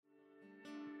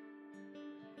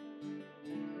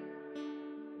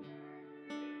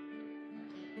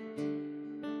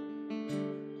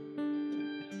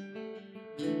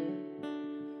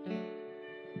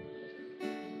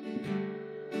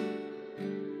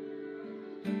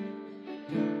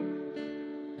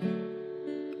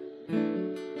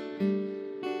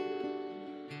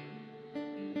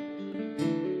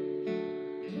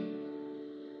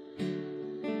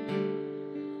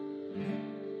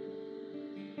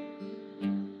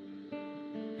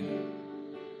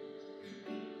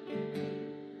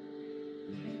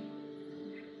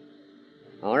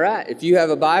right, if you have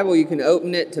a Bible, you can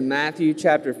open it to Matthew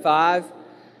chapter 5.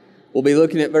 We'll be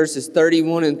looking at verses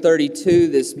 31 and 32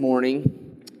 this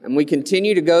morning. And we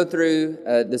continue to go through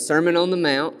the Sermon on the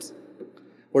Mount,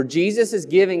 where Jesus is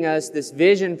giving us this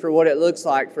vision for what it looks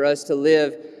like for us to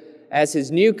live as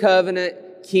His new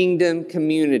covenant kingdom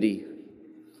community.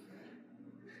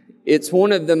 It's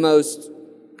one of the most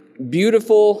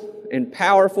beautiful and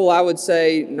powerful, I would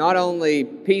say, not only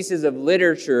pieces of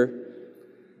literature,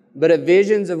 but of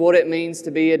visions of what it means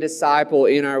to be a disciple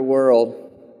in our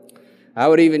world. I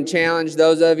would even challenge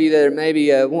those of you that maybe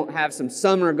won't have some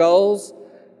summer goals.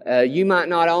 You might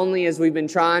not only, as we've been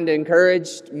trying to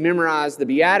encourage, memorize the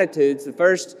Beatitudes, the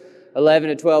first 11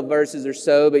 to 12 verses or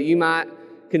so, but you might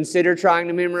consider trying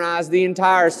to memorize the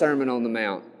entire Sermon on the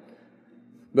Mount.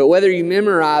 But whether you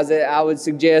memorize it, I would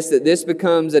suggest that this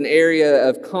becomes an area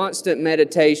of constant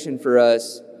meditation for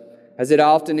us, as it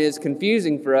often is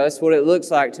confusing for us what it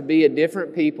looks like to be a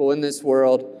different people in this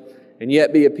world and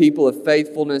yet be a people of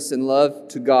faithfulness and love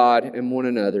to God and one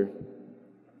another.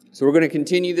 So we're going to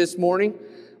continue this morning.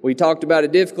 We talked about a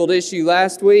difficult issue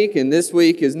last week, and this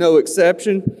week is no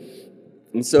exception.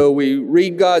 And so we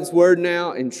read God's Word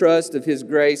now in trust of His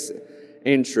grace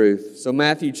and truth. So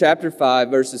Matthew chapter 5,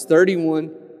 verses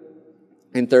 31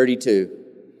 and 32.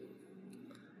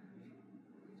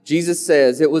 Jesus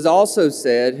says, "It was also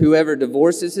said, whoever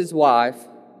divorces his wife,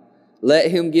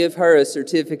 let him give her a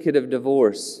certificate of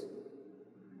divorce.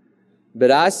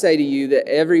 But I say to you that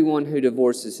everyone who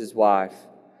divorces his wife,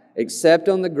 except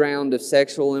on the ground of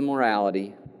sexual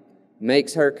immorality,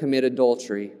 makes her commit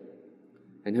adultery.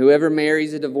 And whoever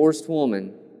marries a divorced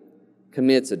woman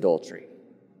commits adultery."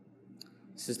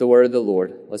 This is the word of the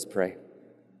Lord. Let's pray.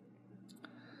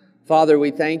 Father,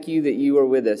 we thank you that you are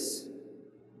with us.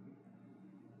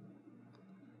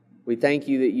 We thank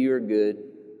you that you are good.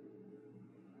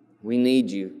 We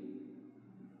need you.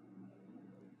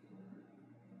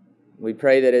 We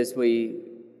pray that as we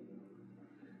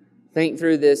think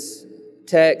through this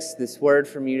text, this word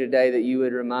from you today, that you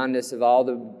would remind us of all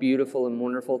the beautiful and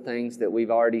wonderful things that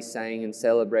we've already sang and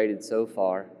celebrated so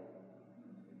far.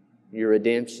 Your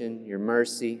redemption, your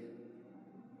mercy,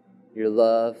 your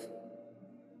love.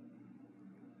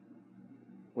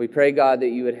 We pray, God, that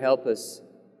you would help us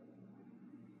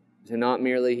to not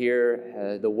merely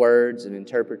hear the words and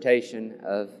interpretation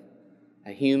of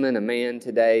a human, a man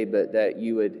today, but that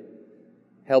you would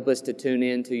help us to tune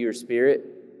in to your Spirit,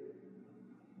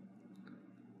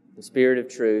 the Spirit of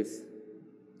truth.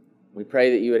 We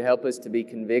pray that you would help us to be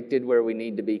convicted where we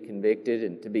need to be convicted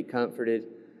and to be comforted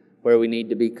where we need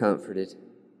to be comforted.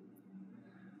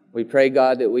 We pray,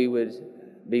 God, that we would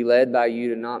be led by you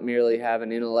to not merely have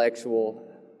an intellectual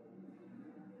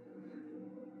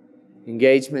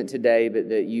engagement today, but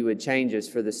that you would change us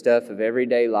for the stuff of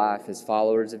everyday life as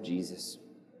followers of Jesus.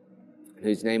 In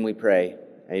whose name we pray.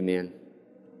 Amen.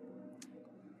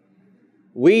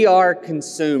 We are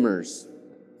consumers,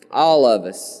 all of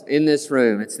us in this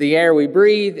room. It's the air we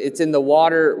breathe. It's in the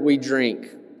water we drink.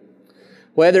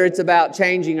 Whether it's about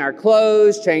changing our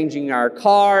clothes, changing our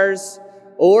cars,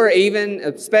 or even,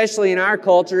 especially in our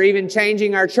culture, even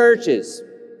changing our churches.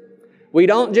 We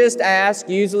don't just ask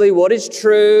usually what is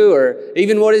true or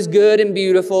even what is good and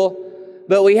beautiful,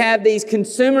 but we have these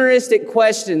consumeristic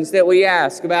questions that we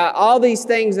ask about all these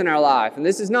things in our life. And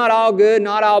this is not all good,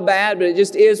 not all bad, but it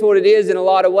just is what it is in a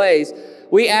lot of ways.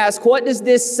 We ask, what does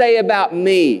this say about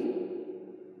me?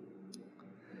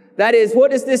 That is,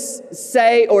 what does this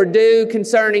say or do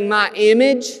concerning my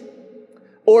image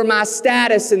or my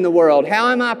status in the world? How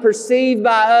am I perceived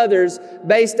by others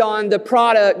based on the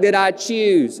product that I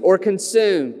choose or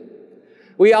consume?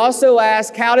 We also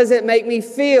ask, how does it make me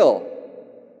feel?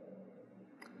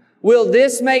 Will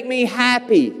this make me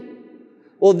happy?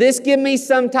 Will this give me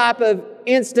some type of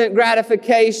instant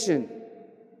gratification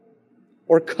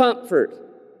or comfort?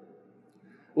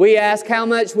 We ask, how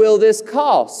much will this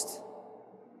cost?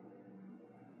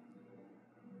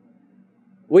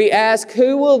 We ask,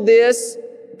 who will this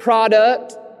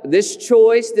product, this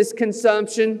choice, this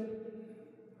consumption,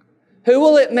 who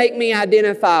will it make me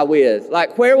identify with?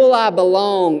 Like, where will I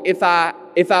belong if I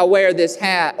wear this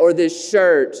hat or this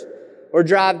shirt or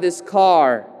drive this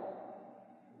car?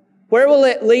 Where will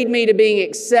it lead me to being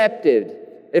accepted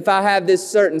if I have this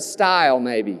certain style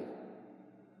maybe?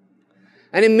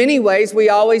 And in many ways, we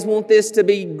always want this to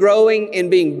be growing and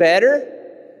being better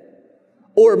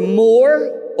or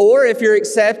more. Or if your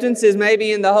acceptance is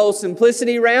maybe in the whole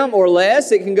simplicity realm or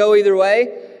less, it can go either way.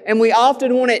 And we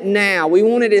often want it now. We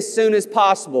want it as soon as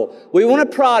possible. We want a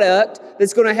product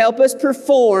that's going to help us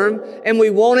perform, and we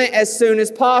want it as soon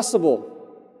as possible.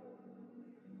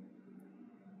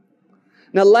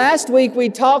 Now, last week we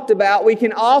talked about we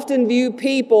can often view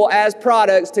people as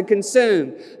products to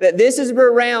consume. That this is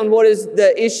around what is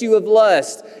the issue of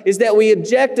lust, is that we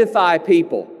objectify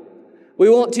people. We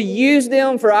want to use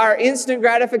them for our instant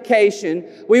gratification.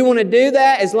 We want to do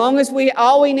that as long as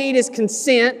all we need is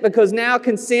consent, because now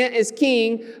consent is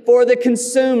king for the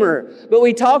consumer. But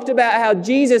we talked about how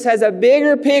Jesus has a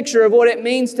bigger picture of what it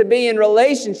means to be in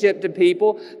relationship to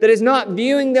people, that is not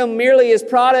viewing them merely as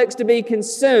products to be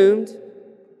consumed,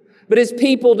 but as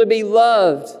people to be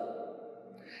loved.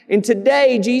 And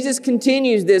today, Jesus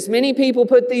continues this. Many people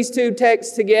put these two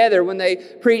texts together when they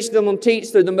preach them and teach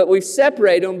through them, but we've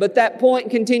separated them. But that point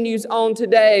continues on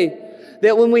today,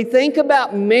 that when we think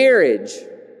about marriage,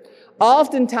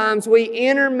 oftentimes we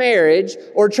enter marriage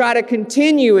or try to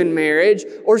continue in marriage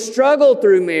or struggle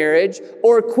through marriage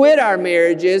or quit our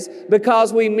marriages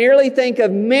because we merely think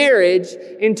of marriage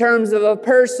in terms of a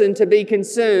person to be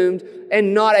consumed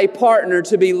and not a partner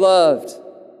to be loved.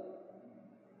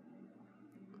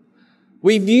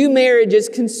 We view marriage as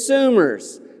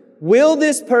consumers. Will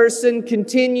this person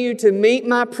continue to meet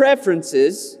my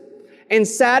preferences and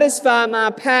satisfy my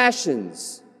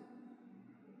passions?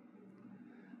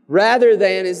 Rather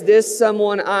than, is this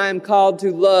someone I am called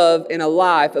to love in a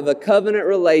life of a covenant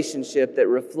relationship that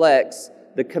reflects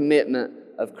the commitment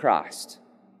of Christ?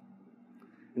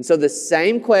 And so the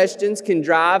same questions can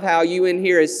drive how you in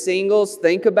here as singles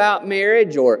think about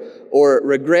marriage or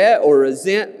regret or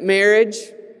resent marriage,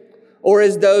 or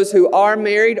as those who are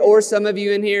married, or some of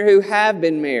you in here who have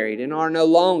been married and are no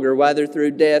longer, whether through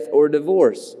death or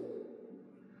divorce.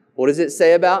 What does it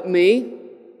say about me?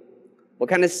 What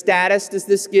kind of status does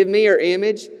this give me or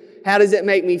image? How does it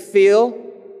make me feel?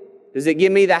 Does it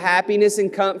give me the happiness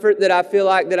and comfort that I feel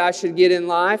like that I should get in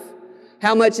life?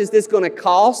 How much is this going to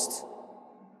cost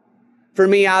for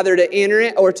me either to enter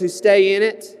it or to stay in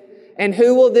it? And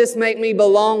who will this make me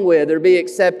belong with or be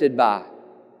accepted by?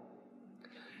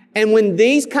 And when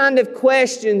these kind of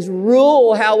questions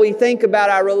rule how we think about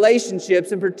our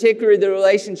relationships, and particularly the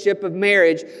relationship of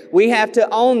marriage, we have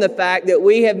to own the fact that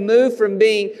we have moved from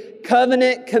being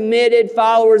covenant, committed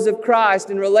followers of Christ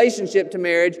in relationship to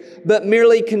marriage, but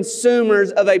merely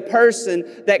consumers of a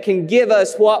person that can give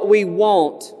us what we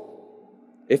want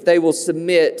if they will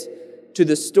submit to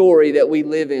the story that we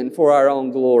live in for our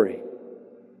own glory.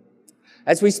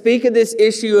 As we speak of this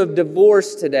issue of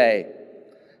divorce today,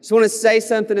 I just want to say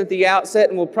something at the outset,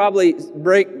 and we'll probably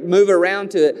move around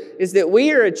to it, is that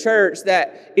we are a church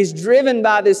that is driven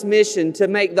by this mission to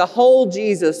make the whole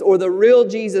Jesus or the real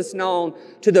Jesus known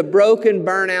to the broken,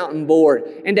 burnout, and bored,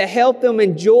 and to help them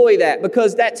enjoy that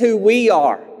because that's who we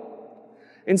are.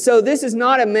 And so this is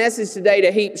not a message today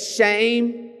to heap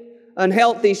shame,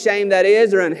 unhealthy shame that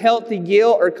is, or unhealthy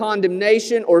guilt or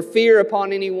condemnation or fear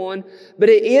upon anyone. But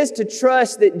it is to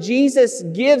trust that Jesus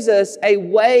gives us a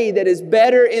way that is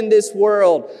better in this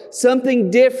world, something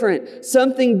different,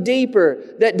 something deeper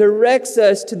that directs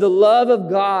us to the love of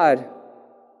God.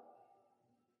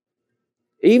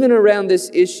 Even around this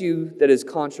issue that is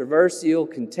controversial,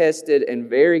 contested, and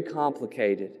very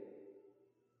complicated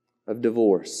of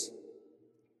divorce.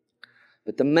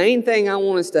 But the main thing I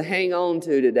want us to hang on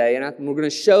to today, and we're going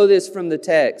to show this from the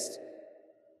text,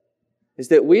 is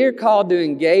that we are called to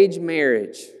engage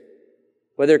marriage,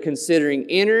 whether considering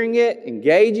entering it,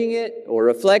 engaging it, or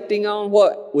reflecting on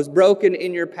what was broken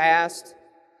in your past,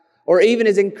 or even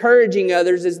as encouraging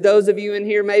others, as those of you in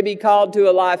here may be called to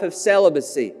a life of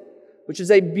celibacy, which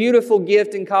is a beautiful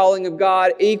gift and calling of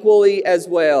God equally as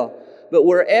well. But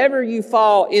wherever you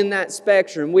fall in that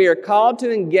spectrum, we are called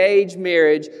to engage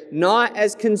marriage not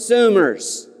as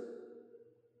consumers,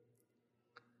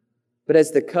 but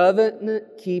as the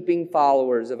covenant-keeping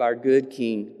followers of our good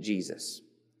King Jesus.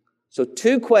 So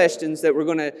 2 questions that we're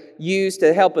going to use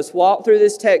to help us walk through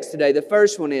this text today. The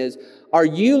first one is, are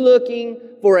you looking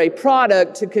for a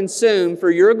product to consume for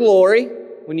your glory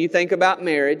when you think about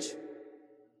marriage?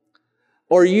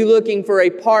 Or are you looking for a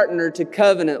partner to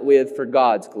covenant with for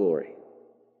God's glory?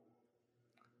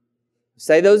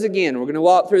 Say those again. We're going to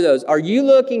walk through those. Are you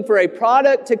looking for a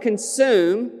product to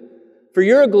consume for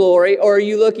your glory, or are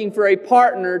you looking for a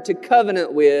partner to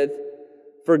covenant with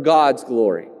for God's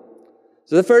glory?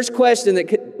 So the first question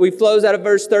that we flows out of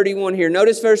verse 31 here.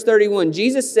 Notice verse 31.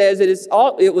 Jesus says,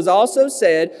 it was also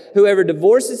said, whoever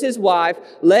divorces his wife,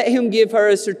 let him give her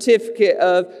a certificate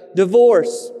of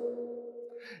divorce.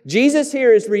 Jesus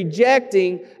here is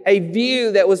rejecting a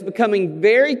view that was becoming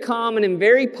very common and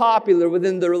very popular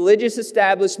within the religious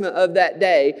establishment of that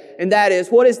day, and that is,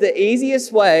 what is the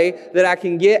easiest way that I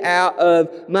can get out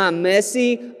of my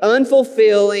messy,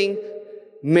 unfulfilling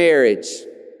marriage?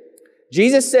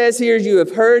 Jesus says here, you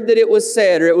have heard that it was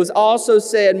said, or it was also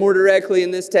said more directly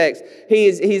in this text.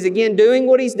 He's again doing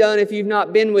what He's done if you've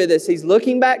not been with us. He's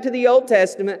looking back to the Old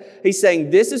Testament. He's saying,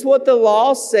 this is what the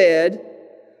law said.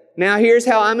 Now here's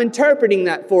how I'm interpreting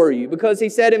that for you. Because He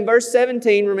said in verse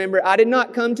 17, remember, I did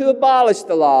not come to abolish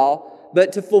the law,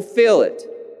 but to fulfill it.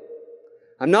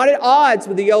 I'm not at odds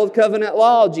with the Old Covenant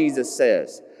law, Jesus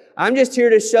says. I'm just here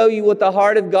to show you what the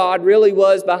heart of God really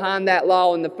was behind that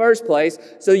law in the first place,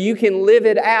 so you can live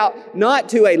it out, not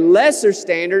to a lesser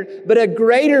standard, but a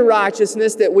greater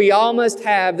righteousness that we all must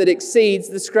have that exceeds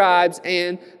the scribes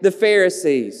and the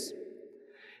Pharisees.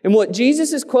 And what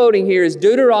Jesus is quoting here is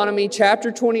Deuteronomy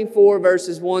chapter 24,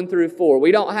 verses 1 through 4.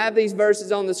 We don't have these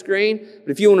verses on the screen,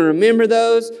 but if you want to remember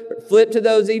those, or flip to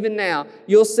those even now,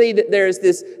 you'll see that there is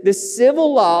this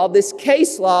civil law, this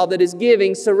case law that is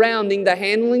giving surrounding the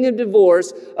handling of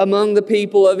divorce among the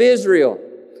people of Israel.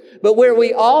 But where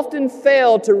we often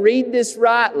fail to read this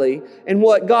rightly, and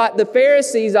what got the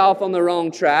Pharisees off on the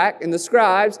wrong track, and the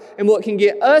scribes, and what can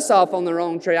get us off on the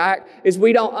wrong track, is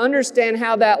we don't understand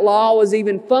how that law was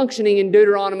even functioning in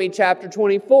Deuteronomy chapter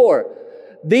 24.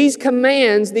 These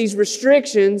commands, these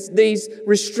restrictions, these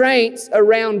restraints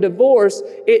around divorce,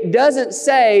 it doesn't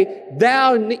say,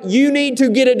 you need to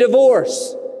get a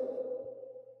divorce.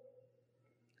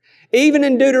 Even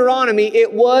in Deuteronomy,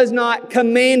 it was not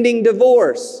commanding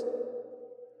divorce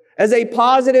as a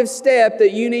positive step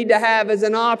that you need to have as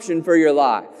an option for your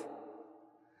life.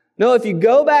 No, if you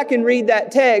go back and read that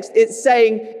text, it's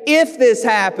saying, if this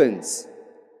happens,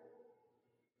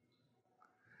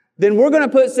 then we're going to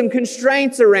put some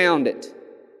constraints around it.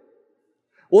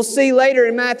 We'll see later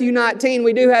in Matthew 19,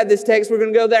 we do have this text, we're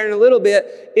going to go there in a little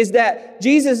bit, is that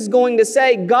Jesus is going to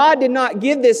say, God did not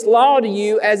give this law to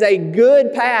you as a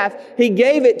good path. He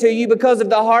gave it to you because of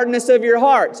the hardness of your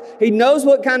hearts. He knows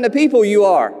what kind of people you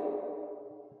are.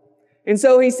 And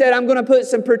so He said, I'm going to put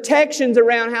some protections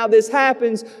around how this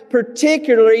happens,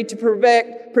 particularly to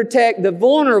protect the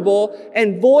vulnerable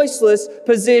and voiceless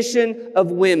position of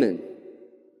women.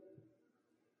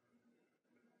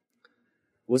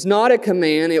 It was not a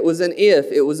command, it was an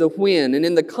if, it was a when. And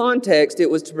in the context, it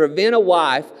was to prevent a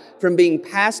wife from being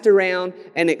passed around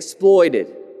and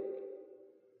exploited.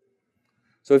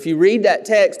 So if you read that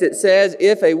text, it says,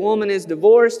 if a woman is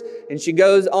divorced and she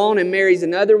goes on and marries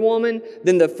another woman,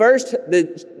 then the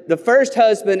first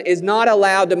husband is not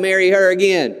allowed to marry her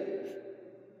again.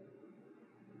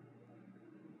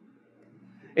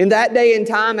 In that day and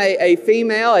time,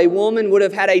 a woman would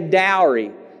have had a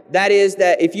dowry. That is,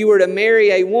 that if you were to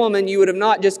marry a woman, you would have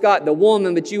not just got the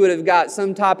woman, but you would have got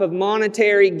some type of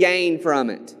monetary gain from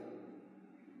it.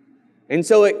 And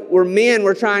so men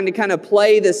were trying to kind of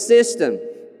play the system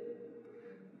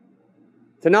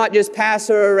to not just pass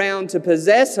her around to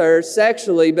possess her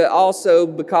sexually, but also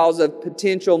because of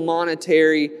potential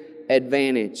monetary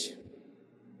advantage.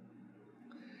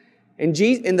 And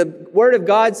the Word of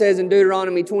God says in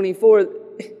Deuteronomy 24,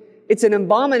 it's an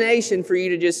abomination for you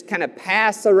to just kind of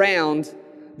pass around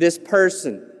this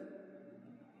person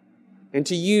and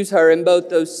to use her in both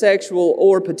those sexual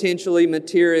or potentially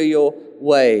material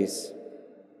ways.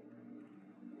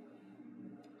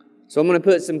 So I'm going to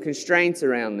put some constraints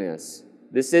around this.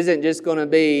 This isn't just going to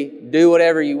be do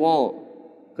whatever you want,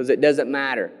 because it doesn't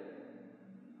matter.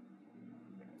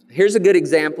 Here's a good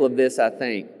example of this, I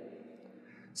think.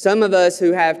 Some of us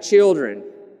who have children,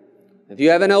 if you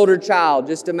have an older child,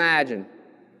 just imagine,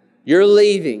 you're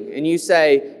leaving and you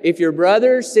say, if your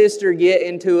brother or sister get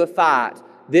into a fight,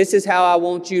 this is how I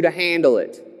want you to handle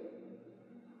it.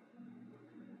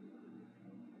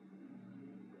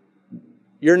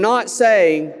 You're not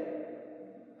saying,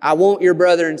 I want your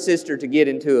brother and sister to get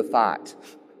into a fight.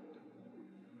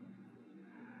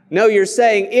 No, you're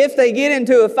saying, if they get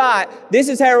into a fight, this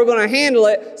is how we're going to handle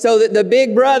it so that the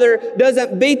big brother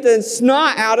doesn't beat the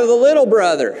snot out of the little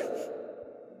brother.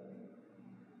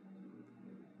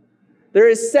 There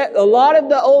is a lot of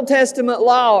the Old Testament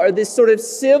law are this sort of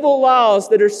civil laws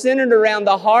that are centered around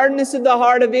the hardness of the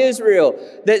heart of Israel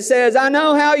that says, I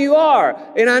know how you are,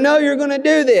 and I know you're going to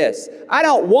do this. I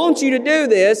don't want you to do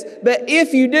this, but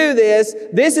if you do this,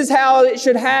 this is how it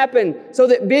should happen so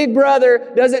that big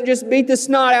brother doesn't just beat the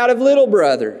snot out of little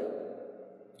brother.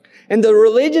 And the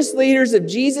religious leaders of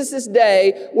Jesus'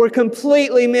 day were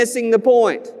completely missing the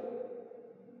point.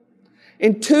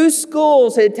 And two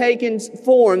schools had taken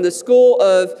form, the school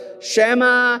of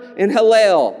Shammai and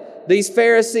Hillel, these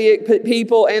Pharisaic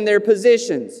people and their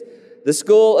positions. The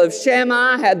school of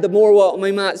Shammai had the more, what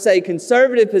we might say,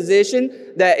 conservative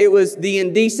position, that it was the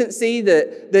indecency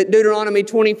that Deuteronomy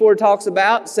 24 talks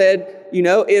about, said, you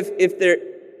know,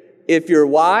 if your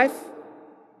wife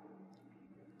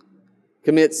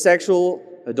commits sexual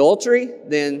adultery,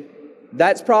 then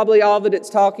that's probably all that it's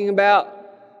talking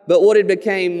about. But what had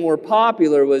became more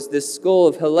popular was this school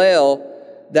of Hillel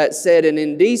that said an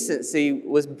indecency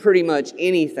was pretty much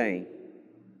anything.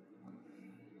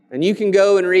 And you can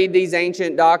go and read these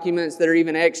ancient documents that are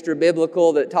even extra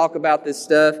biblical that talk about this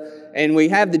stuff. And we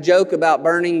have the joke about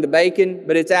burning the bacon,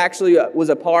 but it's actually was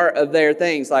a part of their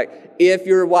things. Like, if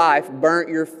your wife burnt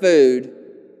your food,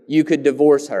 you could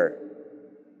divorce her.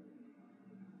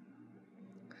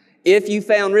 If you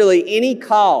found really any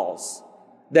cause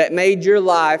that made your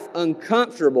life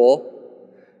uncomfortable,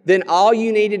 then all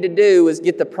you needed to do was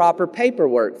get the proper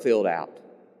paperwork filled out.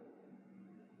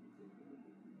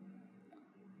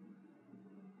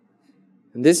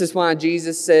 And this is why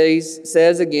Jesus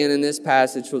says again in this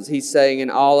passage what He's saying in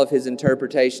all of His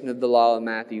interpretation of the law in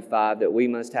Matthew 5, that we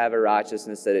must have a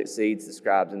righteousness that exceeds the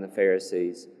scribes and the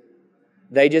Pharisees.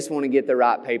 They just want to get the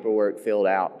right paperwork filled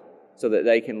out so that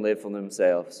they can live for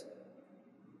themselves.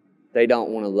 They don't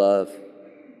want to love.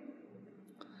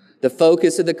 The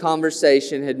focus of the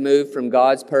conversation had moved from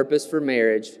God's purpose for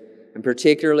marriage, and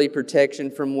particularly protection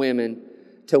from women,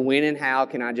 to when and how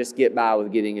can I just get by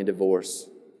with getting a divorce.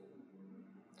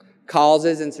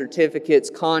 Causes and certificates,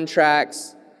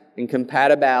 contracts, and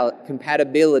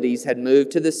compatibilities had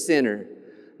moved to the center,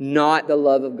 not the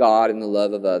love of God and the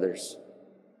love of others.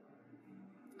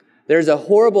 There's a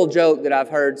horrible joke that I've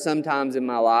heard sometimes in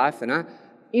my life, and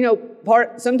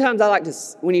sometimes I like to,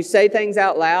 when you say things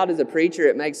out loud as a preacher,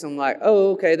 it makes them like,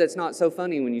 oh, okay, that's not so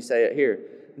funny when you say it here.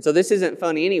 And so this isn't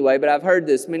funny anyway, but I've heard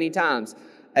this many times.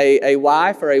 A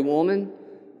wife or a woman,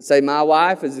 say my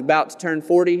wife is about to turn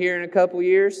 40 here in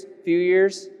a few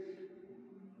years.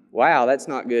 Wow, that's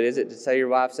not good, is it, to say your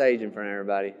wife's age in front of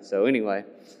everybody? So anyway,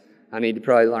 I need to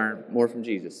probably learn more from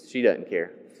Jesus. She doesn't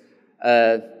care.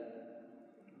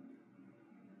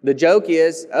 The joke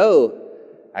is,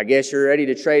 I guess you're ready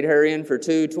to trade her in for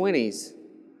 2 20s.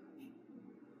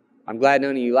 I'm glad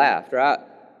none of you laughed, right?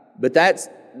 But that's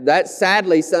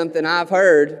sadly something I've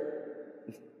heard,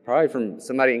 probably from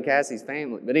somebody in Cassie's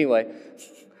family. But anyway,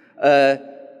 and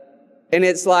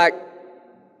it's like,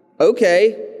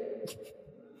 okay,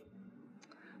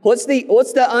 what's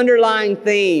the underlying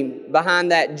theme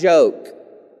behind that joke?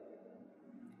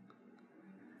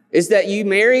 Is that you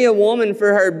marry a woman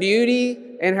for her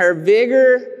beauty and her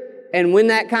vigor, and when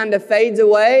that kind of fades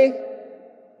away,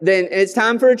 then it's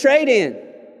time for a trade-in.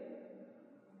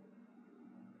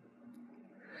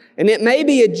 And it may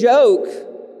be a joke,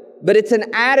 but it's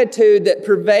an attitude that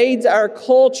pervades our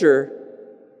culture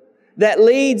that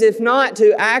leads, if not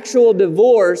to actual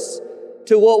divorce,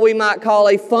 to what we might call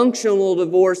a functional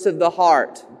divorce of the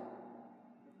heart.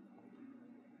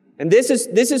 And this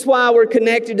is why we're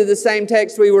connected to the same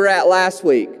text we were at last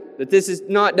week. That this is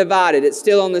not divided. It's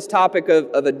still on this topic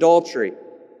of adultery.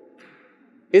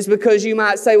 It's because you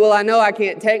might say, well, I know I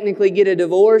can't technically get a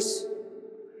divorce,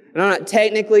 and I'm not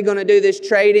technically going to do this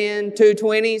trade-in 2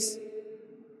 20s,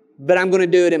 but I'm going to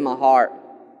do it in my heart.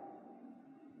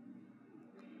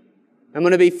 I'm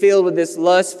going to be filled with this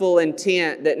lustful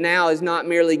intent that now is not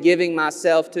merely giving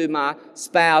myself to my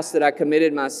spouse that I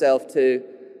committed myself to,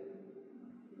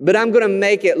 but I'm going to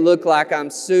make it look like I'm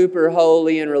super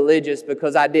holy and religious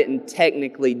because I didn't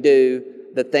technically do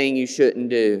the thing you shouldn't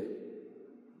do.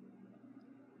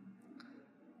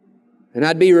 And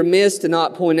I'd be remiss to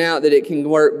not point out that it can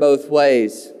work both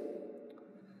ways.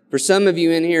 For some of you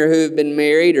in here who have been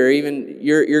married, or even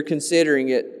you're considering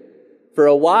it, for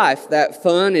a wife, that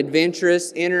fun,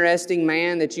 adventurous, interesting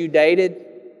man that you dated,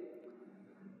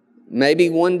 maybe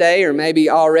one day or maybe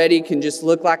already can just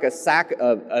look like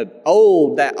that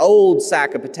old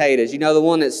sack of potatoes. You know, the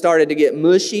one that started to get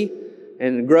mushy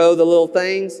and grow the little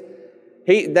things.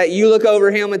 That you look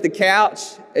over him at the couch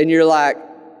and you're like,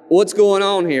 what's going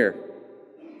on here?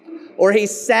 Or he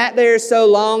sat there so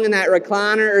long in that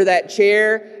recliner or that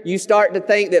chair, you start to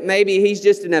think that maybe he's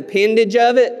just an appendage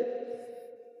of it.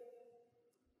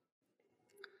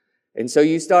 And so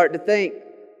you start to think,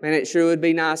 man, it sure would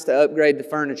be nice to upgrade the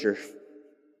furniture.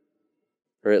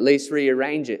 Or at least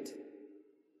rearrange it.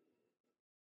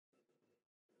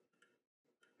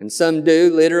 And some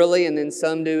do literally, and then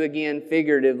some do again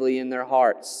figuratively in their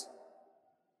hearts.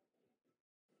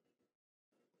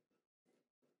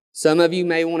 Some of you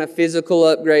may want a physical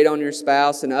upgrade on your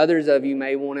spouse, and others of you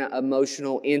may want an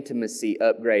emotional intimacy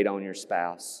upgrade on your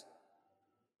spouse.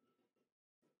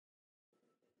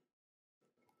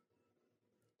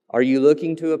 Are you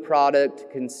looking to a product to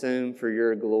consume for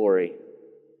your glory,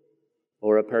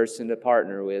 or a person to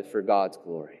partner with for God's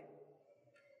glory?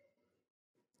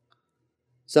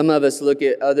 Some of us look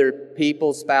at other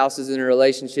people, spouses in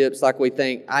relationships, like we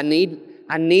think, I need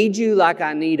I need you like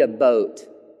I need a boat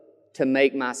to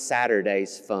make my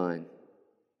Saturdays fun.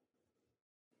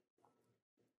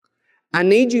 I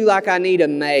need you like I need a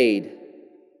maid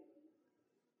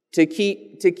to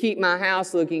keep my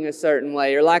house looking a certain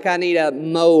way, or like I need a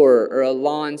mower or a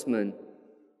lawnsman.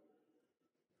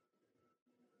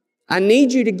 I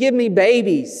need you to give me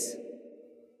babies.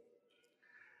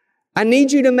 I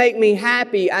need you to make me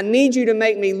happy. I need you to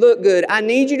make me look good. I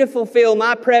need you to fulfill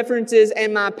my preferences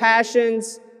and my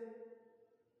passions.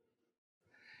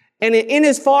 And in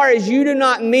as far as you do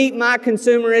not meet my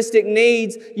consumeristic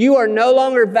needs, you are no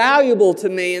longer valuable to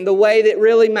me in the way that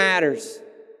really matters.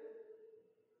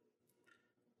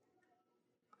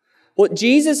 What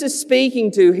Jesus is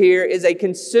speaking to here is a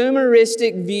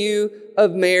consumeristic view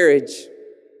of marriage.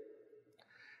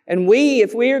 And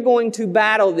if we are going to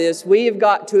battle this, we have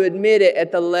got to admit it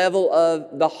at the level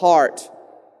of the heart.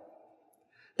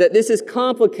 That this is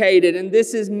complicated and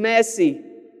this is messy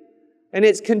and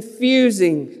it's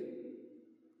confusing.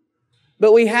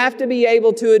 But we have to be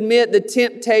able to admit the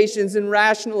temptations and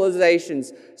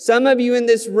rationalizations. Some of you in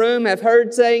this room have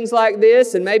heard things like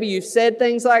this, and maybe you've said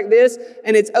things like this,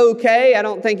 and it's okay. I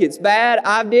don't think it's bad.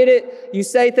 I did it. You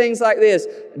say things like this: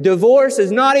 divorce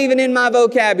is not even in my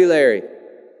vocabulary.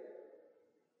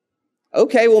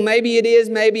 Okay, well, maybe it is,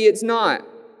 maybe it's not.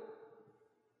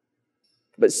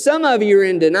 But some of you are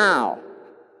in denial.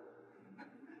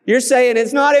 You're saying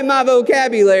it's not in my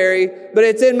vocabulary, but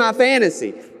it's in my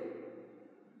fantasy.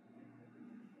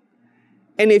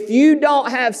 And if you don't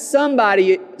have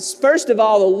somebody, first of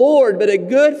all, the Lord, but a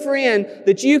good friend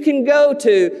that you can go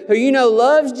to who you know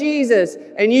loves Jesus,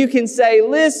 and you can say,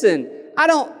 listen, I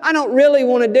don't really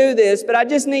want to do this, but I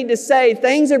just need to say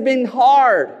things have been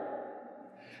hard.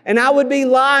 And I would be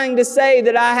lying to say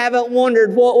that I haven't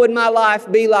wondered what would my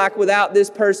life be like without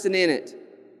this person in it.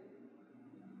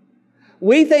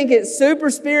 We think it's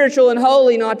super spiritual and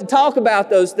holy not to talk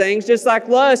about those things, just like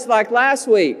lust, like last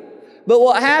week. But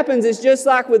what happens is, just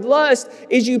like with lust,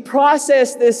 is you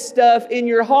process this stuff in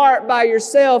your heart by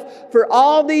yourself for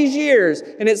all these years.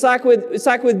 And it's like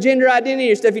with gender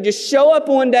identity or stuff. You just show up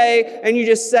one day and you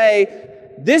just say,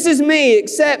 this is me,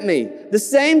 accept me. The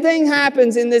same thing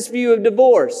happens in this view of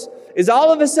divorce. Is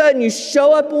all of a sudden you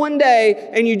show up one day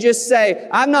and you just say,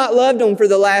 I've not loved them for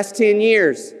the last 10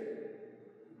 years.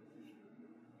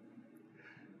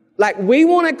 Like, we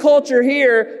want a culture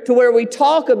here to where we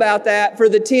talk about that for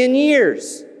the 10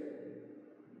 years.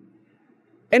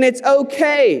 And it's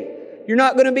okay. You're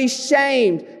not going to be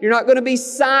shamed. You're not going to be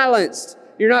silenced.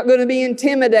 You're not going to be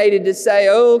intimidated to say,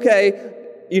 oh, okay,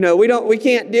 we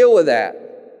can't deal with that.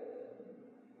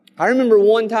 I remember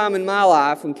one time in my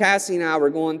life when Cassie and I were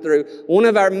going through one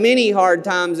of our many hard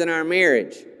times in our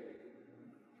marriage.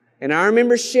 And I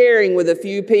remember sharing with a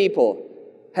few people,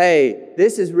 hey,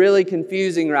 this is really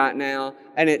confusing right now,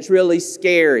 and it's really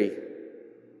scary.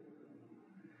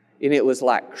 And it was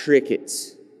like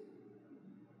crickets.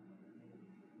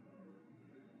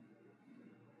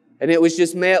 And it was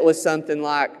just met with something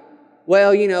like,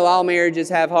 well, all marriages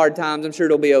have hard times. I'm sure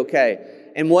it'll be okay.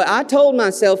 And what I told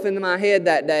myself into my head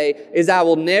that day is I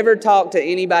will never talk to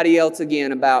anybody else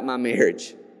again about my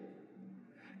marriage.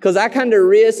 Because I kind of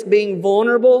risked being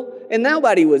vulnerable, and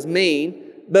nobody was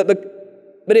mean,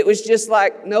 but it was just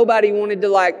like nobody wanted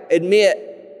to admit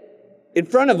in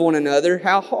front of one another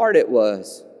how hard it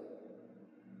was.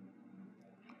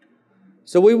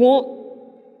 So we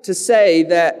want to say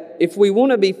that if we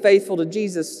want to be faithful to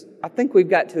Jesus, I think we've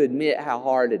got to admit how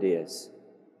hard it is.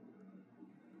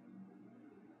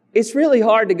 It's really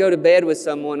hard to go to bed with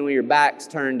someone when your back's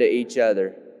turned to each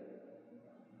other.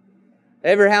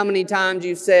 Ever how many times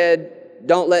you've said,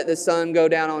 don't let the sun go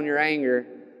down on your anger,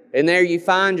 and there you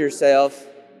find yourself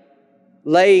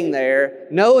laying there,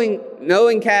 knowing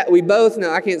we both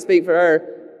know, I can't speak for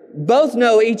her, both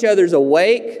know each other's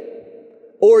awake,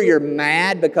 or you're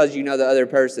mad because you know the other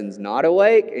person's not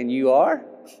awake and you are.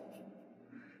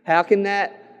 How can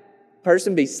that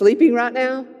person be sleeping right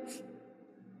now?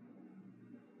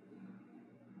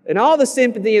 And all the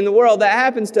sympathy in the world, that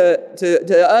happens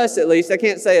to us at least. I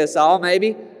can't say us all,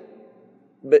 maybe.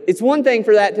 But it's one thing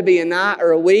for that to be a night or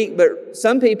a week, but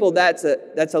some people, that's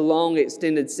a long,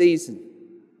 extended season.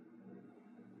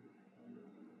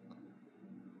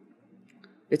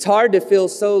 It's hard to feel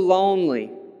so lonely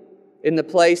in the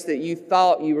place that you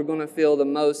thought you were going to feel the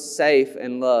most safe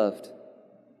and loved.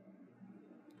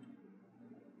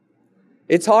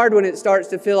 It's hard when it starts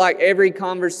to feel like every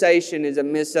conversation is a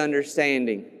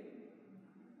misunderstanding.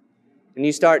 And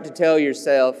you start to tell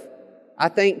yourself, I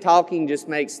think talking just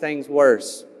makes things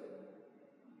worse.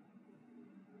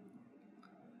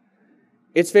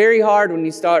 It's very hard when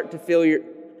you start to feel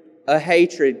a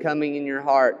hatred coming in your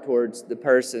heart towards the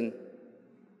person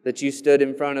that you stood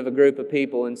in front of a group of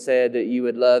people and said that you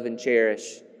would love and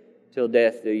cherish till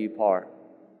death do you part.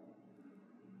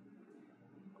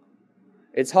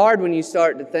 It's hard when you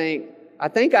start to think, I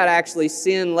think I'd actually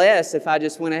sin less if I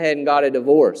just went ahead and got a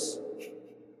divorce.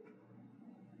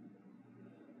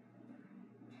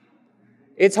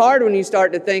 It's hard when you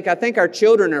start to think, I think our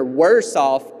children are worse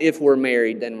off if we're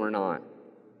married than we're not.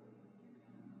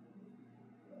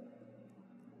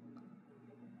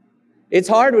 It's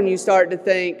hard when you start to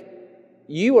think,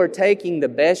 you are taking the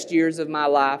best years of my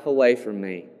life away from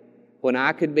me when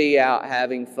I could be out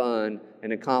having fun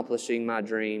and accomplishing my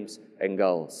dreams and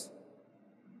goals.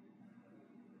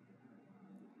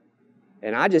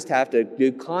 And I just have to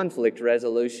do conflict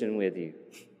resolution with you.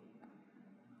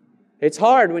 It's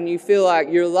hard when you feel like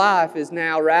your life is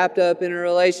now wrapped up in a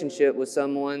relationship with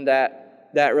someone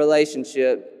that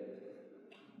relationship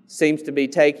seems to be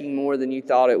taking more than you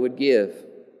thought it would give.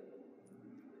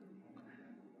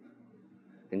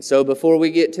 And so before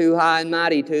we get too high and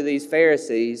mighty to these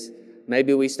Pharisees,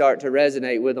 maybe we start to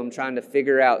resonate with them, trying to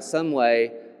figure out some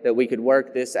way that we could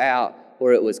work this out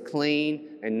where it was clean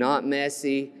and not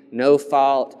messy, no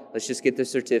fault. Let's just get the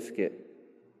certificate.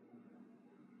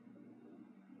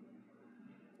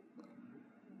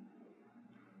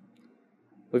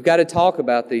 We've got to talk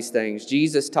about these things.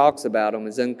 Jesus talks about them,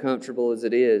 as uncomfortable as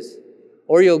it is.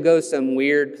 Or you'll go some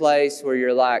weird place where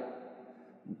you're like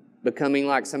becoming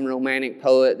like some romantic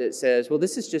poet that says, well,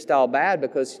 this is just all bad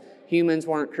because humans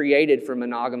weren't created for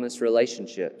monogamous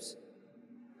relationships.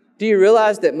 Do you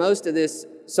realize that most of this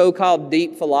so-called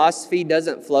deep philosophy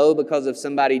doesn't flow because of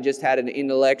somebody just had an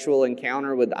intellectual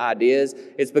encounter with ideas?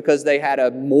 It's because they had a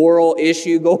moral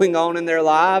issue going on in their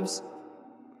lives.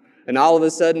 And all of a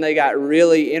sudden they got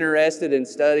really interested in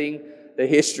studying the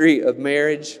history of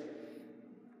marriage.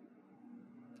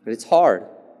 And it's hard.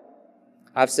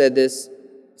 I've said this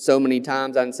so many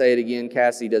times, I can say it again.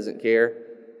 Cassie doesn't care.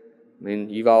 I mean,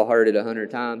 you've all heard it 100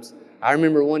 times. I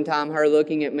remember one time her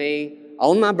looking at me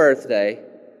on my birthday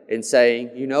and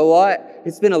saying, you know what?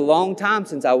 It's been a long time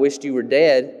since I wished you were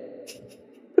dead.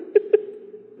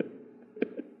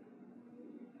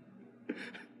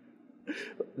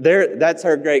 That's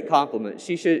her great compliment.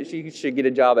 She should get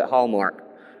a job at Hallmark,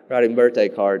 writing birthday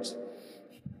cards.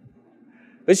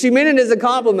 But she meant it as a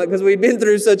compliment because we'd been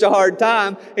through such a hard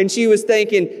time, and she was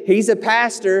thinking, he's a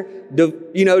pastor.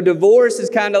 Divorce is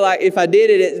kind of like, if I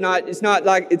did it, it's not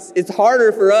like, it's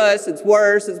harder for us, it's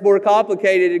worse, it's more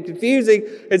complicated and confusing,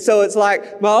 and so it's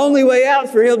like, my only way out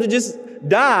is for him to just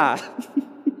die.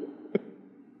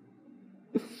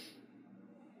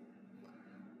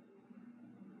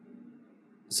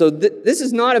 So this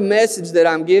is not a message that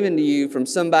I'm giving to you from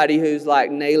somebody who's like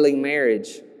nailing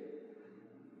marriage.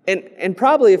 And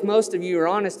probably if most of you are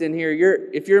honest in here,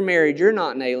 if you're married, you're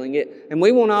not nailing it. And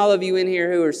we want all of you in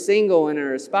here who are single and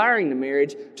are aspiring to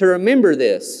marriage to remember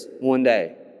this one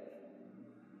day.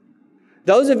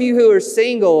 Those of you who are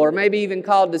single or maybe even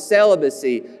called to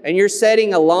celibacy, and you're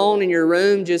sitting alone in your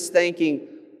room just thinking,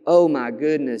 oh my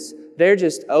goodness, they're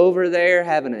just over there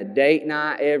having a date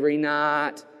night every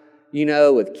night,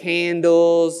 with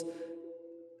candles.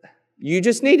 You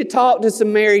just need to talk to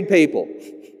some married people.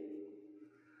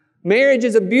 Marriage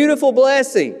is a beautiful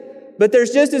blessing, but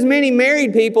there's just as many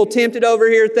married people tempted over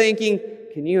here thinking,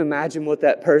 can you imagine what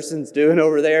that person's doing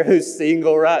over there who's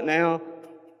single right now?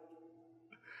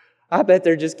 I bet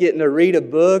they're just getting to read a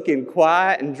book and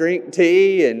quiet and drink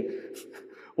tea and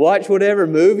watch whatever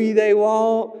movie they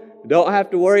want. Don't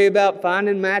have to worry about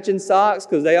finding matching socks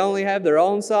because they only have their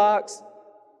own socks.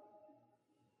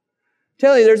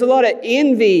 Tell you, there's a lot of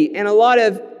envy and a lot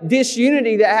of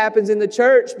disunity that happens in the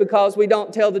church because we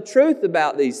don't tell the truth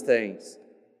about these things.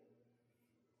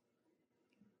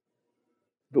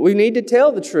 But we need to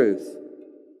tell the truth.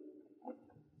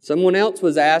 Someone else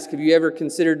was asked, have you ever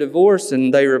considered divorce?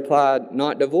 And they replied,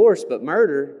 not divorce, but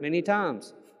murder many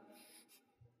times.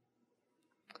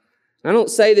 I don't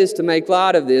say this to make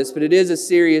light of this, but it is a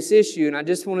serious issue,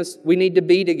 and we need to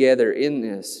be together in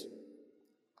this.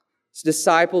 As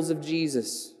disciples of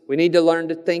Jesus, we need to learn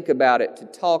to think about it, to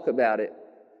talk about it.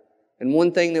 And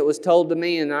one thing that was told to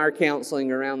me in our counseling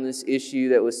around this issue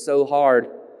that was so hard,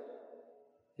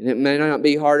 and it may not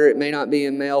be harder, it may not be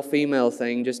a male-female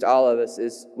thing, just all of us,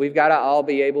 is we've got to all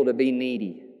be able to be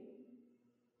needy.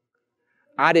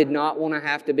 I did not want to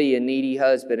have to be a needy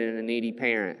husband and a needy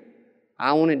parent.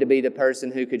 I wanted to be the person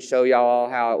who could show y'all all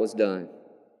how it was done.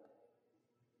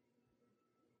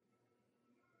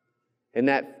 And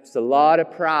that's a lot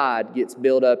of pride gets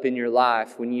built up in your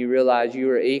life when you realize you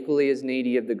are equally as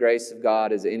needy of the grace of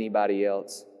God as anybody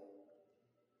else.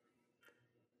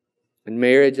 And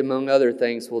marriage, among other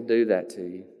things, will do that to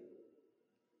you.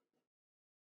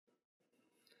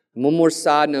 And one more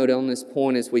side note on this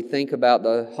point as we think about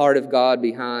the heart of God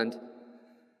behind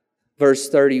verse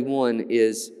 31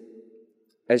 is,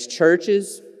 as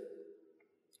churches,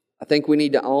 I think we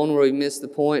need to own where we missed the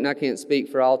point, and I can't speak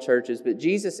for all churches, but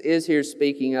Jesus is here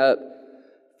speaking up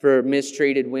for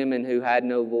mistreated women who had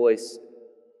no voice.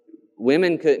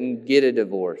 Women couldn't get a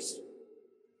divorce.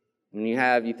 When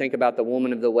you think about the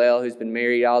woman of the well who's been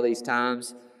married all these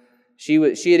times, she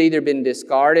had either been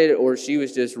discarded or she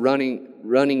was just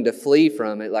running to flee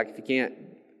from it. Like, if you can't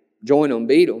join them,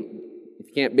 beat them. If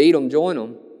you can't beat them, join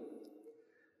them.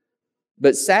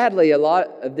 But sadly, a lot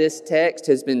of this text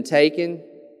has been taken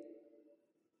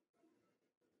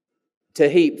to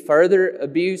heap further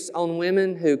abuse on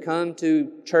women who come to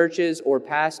churches or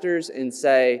pastors and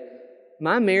say,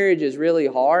 my marriage is really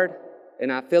hard,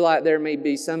 and I feel like there may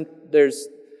be there's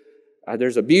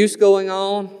abuse going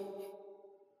on.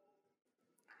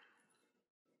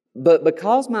 But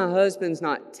because my husband's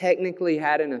not technically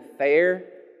had an affair,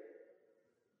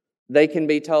 they can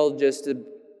be told just to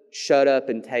shut up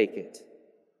and take it.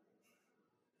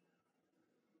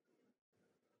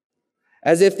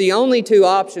 As if the only two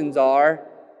options are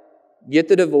get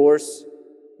the divorce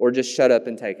or just shut up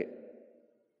and take it.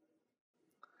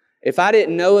 If I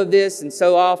didn't know of this, and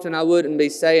so often I wouldn't be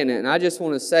saying it, and I just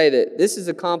want to say that this is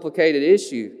a complicated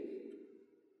issue.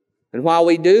 And while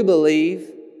we do believe,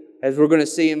 as we're going to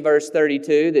see in verse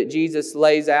 32, that Jesus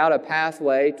lays out a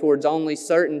pathway towards only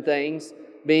certain things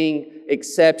being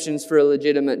exceptions for a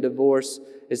legitimate divorce,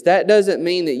 that doesn't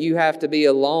mean that you have to be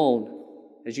alone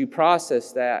as you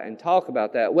process that and talk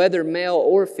about that, whether male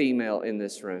or female in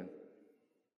this room.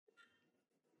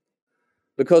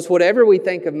 Because whatever we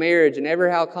think of marriage and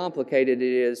ever how complicated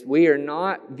it is, we are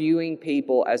not viewing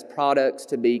people as products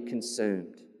to be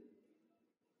consumed.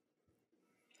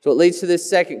 So it leads to this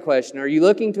second question. Are you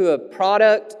looking to a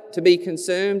product to be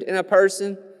consumed in a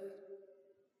person?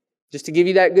 Just to give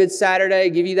you that good Saturday,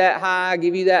 give you that high,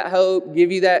 give you that hope,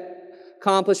 give you that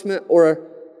accomplishment? Or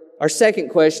our second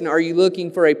question, are you looking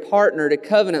for a partner to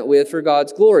covenant with for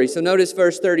God's glory? So notice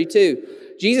verse 32.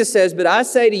 Jesus says, but I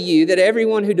say to you that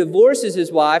everyone who divorces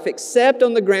his wife, except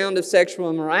on the ground of sexual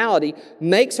immorality,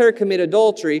 makes her commit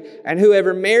adultery, and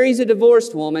whoever marries a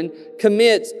divorced woman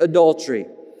commits adultery.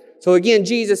 So again,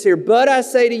 Jesus here, but I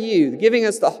say to you, giving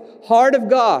us the heart of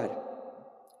God.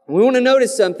 And we want to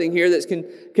notice something here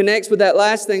that connects with that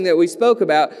last thing that we spoke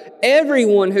about.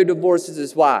 Everyone who divorces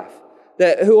his wife.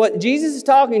 What Jesus is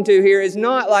talking to here is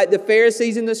not like the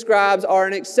Pharisees and the scribes are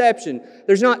an exception.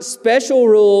 There's not special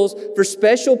rules for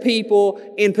special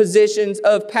people in positions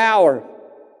of power.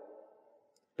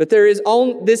 But there is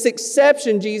this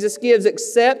exception Jesus gives,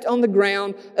 except on the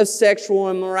ground of sexual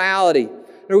immorality.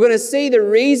 And we're going to see the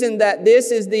reason that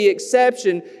this is the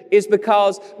exception is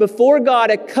because before God,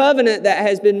 a covenant that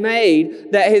has been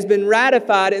made, that has been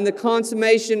ratified in the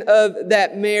consummation of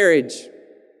that marriage.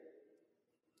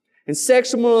 And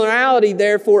sexual immorality,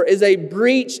 therefore, is a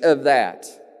breach of that.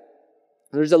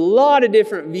 There's a lot of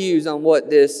different views on what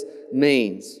this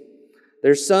means.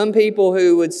 There's some people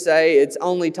who would say it's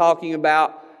only talking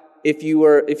about if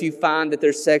you find that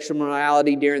there's sexual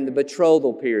immorality during the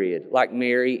betrothal period, like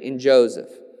Mary and Joseph.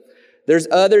 There's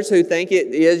others who think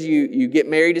it is you get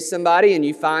married to somebody and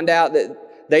you find out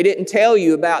that they didn't tell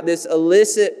you about this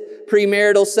illicit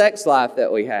premarital sex life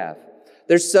that we have.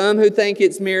 There's some who think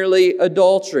it's merely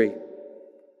adultery.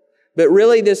 But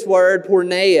really this word,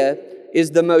 porneia,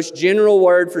 is the most general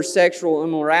word for sexual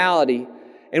immorality.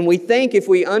 And we think if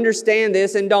we understand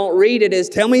this and don't read it as,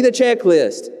 tell me the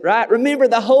checklist, right? Remember,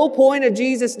 the whole point of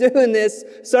Jesus doing this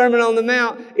Sermon on the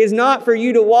Mount is not for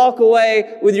you to walk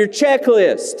away with your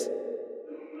checklist.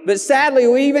 But sadly,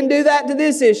 we even do that to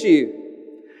this issue.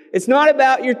 It's not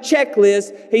about your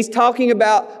checklist. He's talking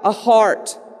about a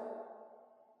heart.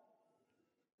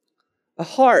 A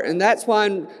heart. And that's why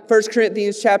in 1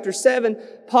 Corinthians chapter 7,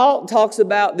 Paul talks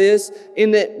about this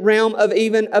in the realm of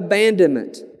even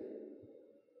abandonment.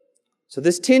 So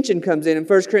this tension comes in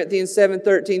 1 Corinthians 7,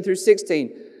 13 through 16.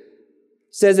 It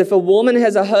says, if a woman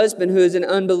has a husband who is an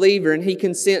unbeliever and he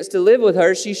consents to live with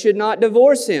her, she should not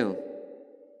divorce him.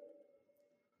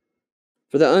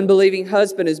 For the unbelieving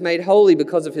husband is made holy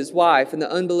because of his wife, and the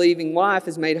unbelieving wife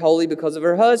is made holy because of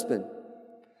her husband.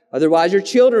 Otherwise your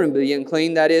children will be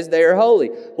unclean, that is, they are holy.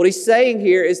 What he's saying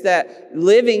here is that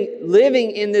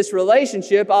living in this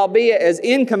relationship, albeit as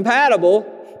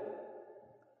incompatible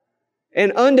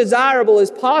and undesirable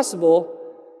as possible,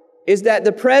 is that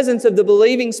the presence of the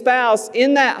believing spouse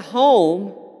in that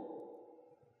home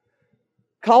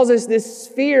causes this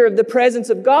fear of the presence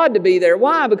of God to be there.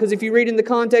 Why? Because if you read in the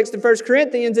context of 1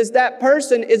 Corinthians, it's that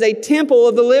person is a temple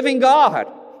of the living God.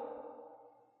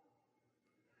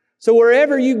 So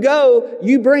wherever you go,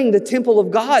 you bring the temple of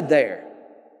God there.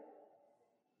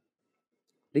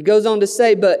 He goes on to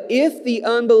say, but if the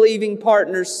unbelieving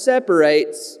partner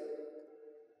separates,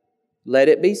 let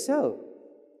it be so.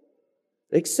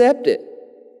 Accept it.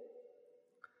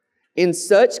 In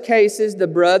such cases, the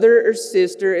brother or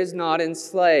sister is not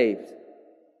enslaved.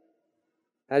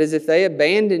 That is, if they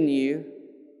abandon you,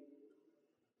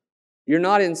 you're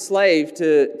not enslaved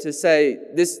to say,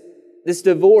 this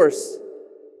divorce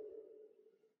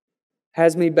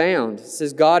has me bound. It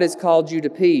says, God has called you to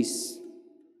peace.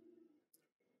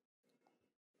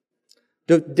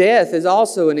 Death is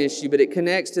also an issue, but it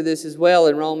connects to this as well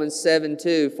in Romans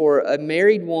 7:2. For a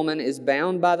married woman is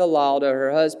bound by the law to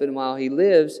her husband while he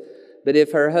lives, but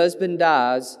if her husband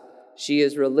dies, she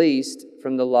is released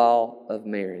from the law of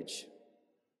marriage.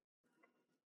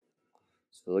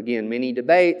 So again, many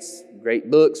debates,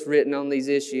 great books written on these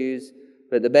issues,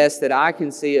 but the best that I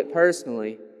can see it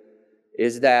personally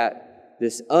is that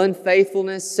this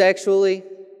unfaithfulness sexually,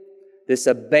 this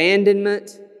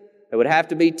abandonment, it would have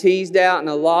to be teased out in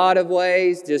a lot of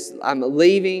ways. Just, I'm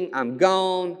leaving, I'm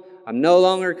gone, I'm no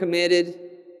longer committed.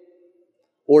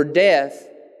 Or death.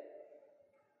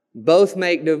 Both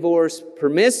make divorce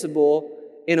permissible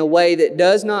in a way that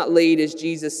does not lead, as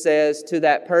Jesus says, to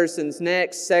that person's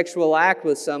next sexual act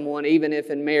with someone, even if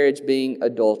in marriage being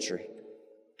adultery.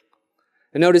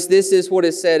 And notice this is what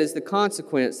is said as the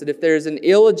consequence, that if there is an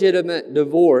illegitimate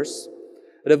divorce,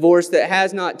 a divorce that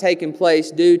has not taken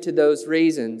place due to those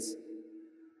reasons,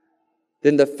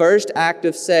 then the first act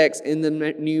of sex in the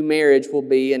new marriage will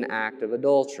be an act of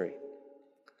adultery.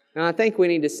 Now, I think we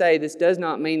need to say this does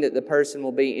not mean that the person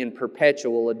will be in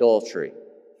perpetual adultery.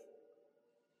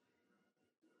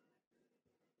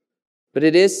 But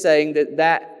it is saying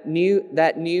that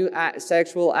new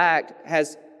sexual act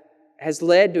has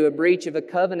led to a breach of a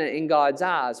covenant in God's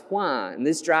eyes. Why? And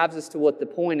this drives us to what the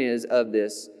point is of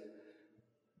this.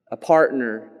 A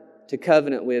partner to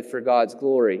covenant with for God's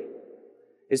glory.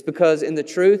 It's because in the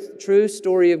true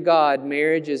story of God,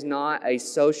 marriage is not a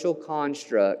social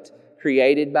construct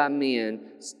created by men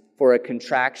for a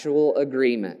contractual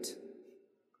agreement.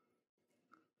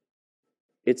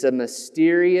 It's a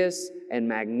mysterious and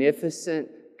magnificent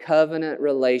covenant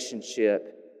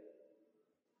relationship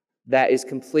that is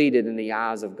completed in the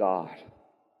eyes of God.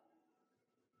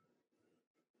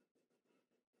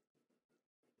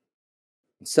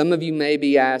 Some of you may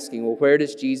be asking, well, where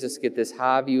does Jesus get this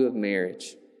high view of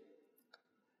marriage?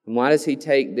 And why does He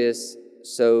take this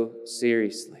so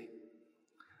seriously?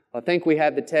 Well, I think we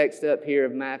have the text up here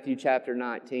of Matthew chapter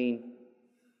 19,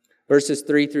 verses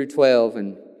 3 through 12.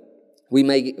 And we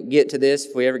may get to this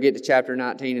if we ever get to chapter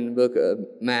 19 in the book of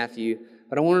Matthew.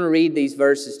 But I want to read these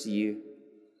verses to you,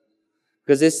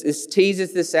 because this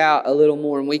teases this out a little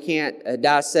more, and we can't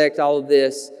dissect all of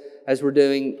this as we're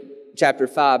doing chapter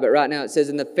 5. But right now it says,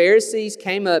 and the Pharisees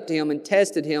came up to Him and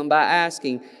tested Him by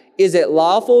asking, is it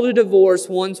lawful to divorce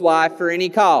one's wife for any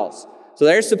cause? So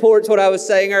there supports what I was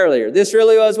saying earlier. This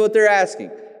really was what they're asking.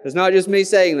 It's not just me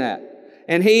saying that.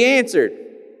 And He answered,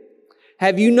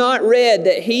 have you not read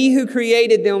that He who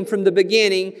created them from the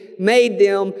beginning made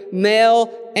them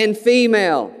male and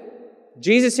female?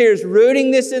 Jesus here is rooting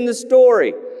this in the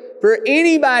story. For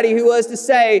anybody who was to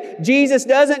say Jesus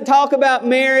doesn't talk about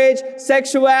marriage,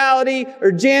 sexuality,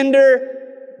 or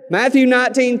gender, Matthew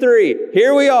 19:3,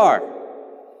 here we are.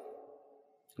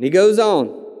 And He goes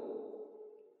on.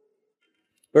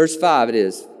 Verse 5 it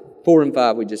is. 4 and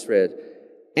 5 we just read.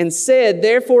 And said,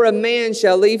 therefore a man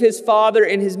shall leave his father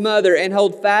and his mother and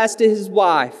hold fast to his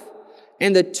wife,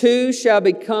 and the two shall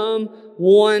become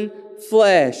one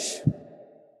flesh.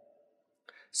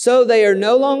 So they are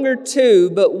no longer two,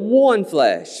 but one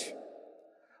flesh.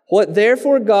 What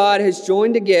therefore God has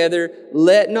joined together,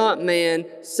 let not man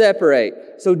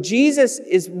separate. So Jesus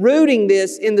is rooting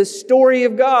this in the story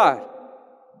of God.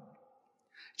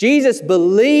 Jesus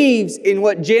believes in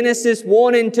what Genesis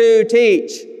 1 and 2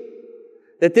 teach.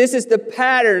 That this is the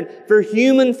pattern for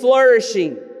human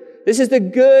flourishing. This is the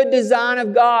good design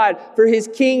of God for His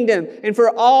kingdom and for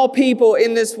all people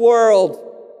in this world.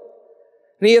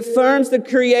 And He affirms the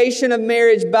creation of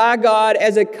marriage by God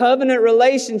as a covenant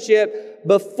relationship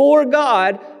before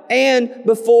God and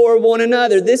before one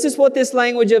another. This is what this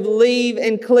language of leave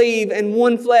and cleave and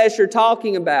one flesh are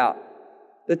talking about.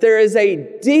 That there is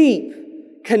a deep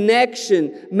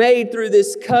connection made through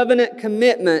this covenant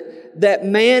commitment that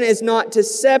man is not to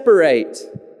separate.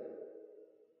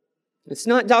 It's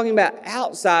not talking about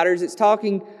outsiders. It's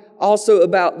talking also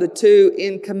about the two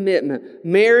in commitment.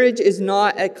 Marriage is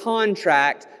not a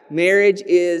contract. Marriage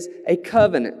is a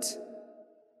covenant.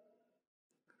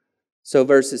 So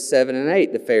verses 7 and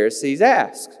 8, the Pharisees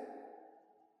asked,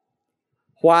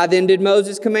 "Why then did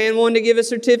Moses command one to give a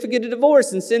certificate of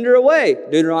divorce and send her away?"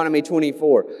 Deuteronomy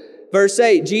 24. Verse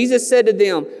 8, Jesus said to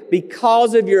them,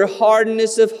 "Because of your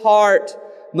hardness of heart,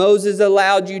 Moses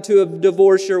allowed you to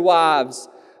divorce your wives.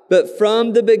 But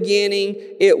from the beginning,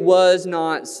 it was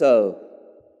not so.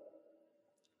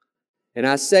 And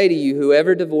I say to you,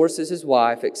 whoever divorces his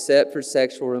wife except for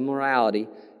sexual immorality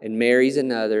and marries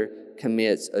another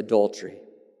commits adultery."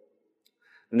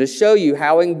 And to show you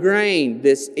how ingrained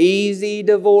this easy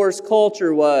divorce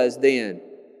culture was then,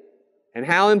 and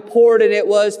how important it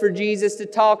was for Jesus to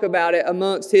talk about it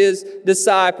amongst His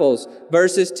disciples.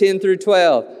 Verses 10 through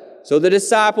 12. So the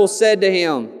disciples said to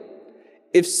Him,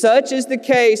 "If such is the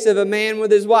case of a man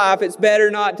with his wife, it's better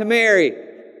not to marry."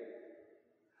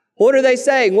 What are they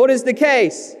saying? What is the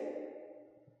case?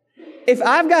 If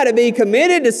I've got to be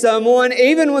committed to someone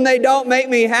even when they don't make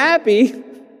me happy,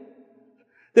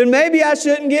 then maybe I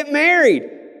shouldn't get married.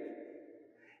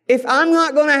 If I'm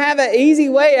not going to have an easy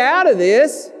way out of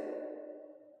this,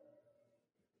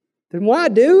 then why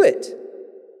do it?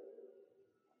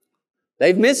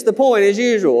 They've missed the point as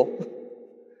usual.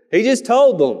 He just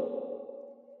told them.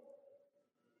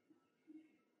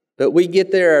 But we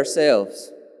get there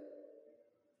ourselves.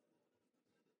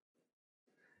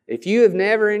 If you have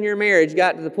never in your marriage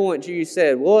got to the point where you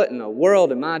said, "What in the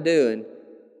world am I doing?"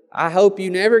 I hope you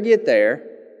never get there,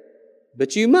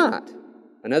 but you might.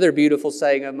 Another beautiful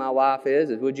saying of my wife is,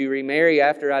 "Would you remarry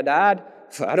after I died?"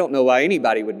 I don't know why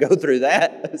anybody would go through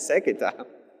that a second time.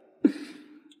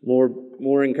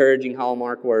 More encouraging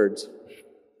Hallmark words.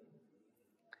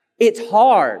 It's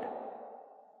hard.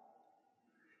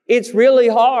 It's really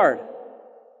hard.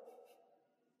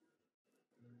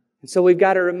 And so we've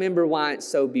got to remember why it's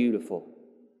so beautiful.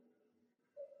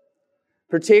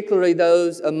 Particularly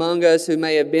those among us who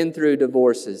may have been through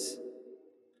divorces.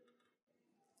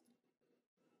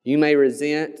 You may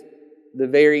resent the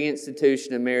very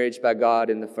institution of marriage by God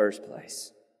in the first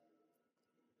place.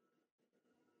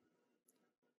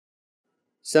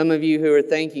 Some of you who are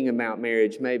thinking about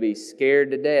marriage may be scared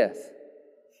to death.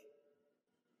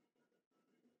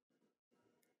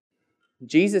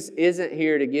 Jesus isn't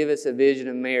here to give us a vision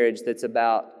of marriage that's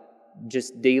about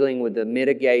just dealing with the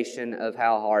mitigation of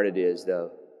how hard it is,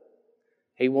 though.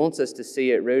 He wants us to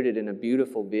see it rooted in a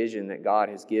beautiful vision that God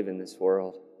has given this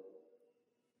world.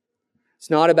 It's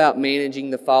not about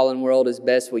managing the fallen world as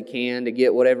best we can to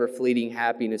get whatever fleeting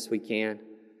happiness we can,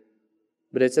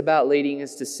 but it's about leading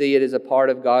us to see it as a part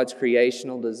of God's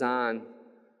creational design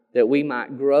that we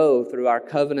might grow through our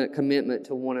covenant commitment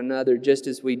to one another just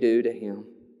as we do to Him.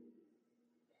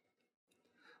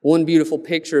 One beautiful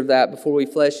picture of that before we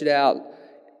flesh it out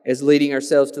as leading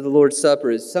ourselves to the Lord's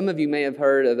Supper is some of you may have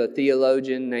heard of a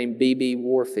theologian named B.B.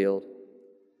 Warfield.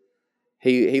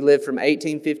 He lived from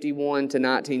 1851 to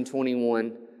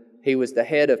 1921. He was the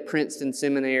head of Princeton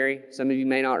Seminary. Some of you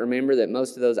may not remember that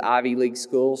most of those Ivy League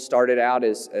schools started out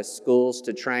as schools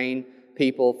to train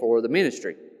people for the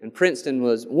ministry. And Princeton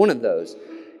was one of those.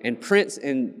 And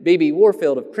B.B.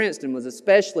 Warfield of Princeton was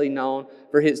especially known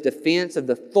for his defense of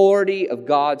the authority of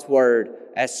God's Word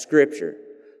as Scripture.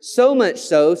 So much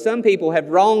so, some people have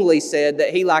wrongly said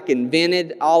that he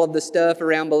invented all of the stuff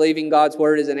around believing God's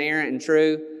Word is inerrant and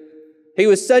true. He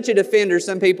was such a defender,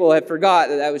 some people have forgot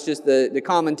that was just the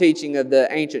common teaching of the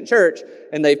ancient church,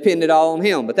 and they've pinned it all on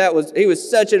him. But he was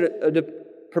such a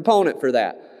proponent for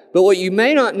that. But what you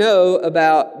may not know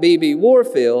about B.B.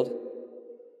 Warfield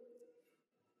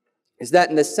is that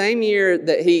in the same year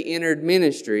that he entered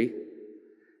ministry,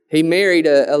 he married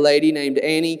a lady named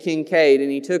Annie Kincaid,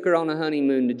 and he took her on a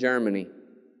honeymoon to Germany.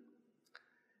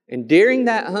 And during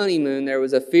that honeymoon, there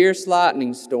was a fierce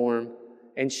lightning storm,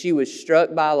 and she was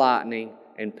struck by lightning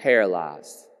and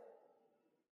paralyzed.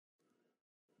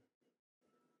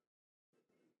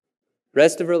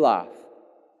 Rest of her life.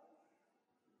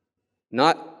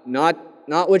 Not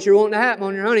what you're wanting to happen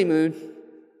on your honeymoon.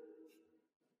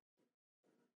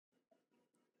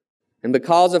 And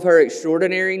because of her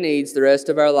extraordinary needs the rest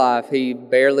of our life, he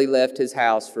barely left his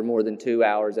house for more than 2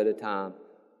 hours at a time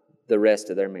the rest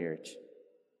of their marriage.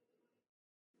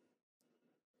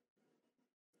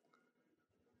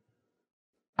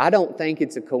 I don't think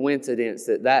it's a coincidence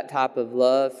that type of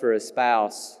love for a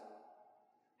spouse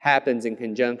happens in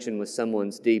conjunction with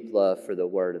someone's deep love for the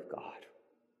Word of God.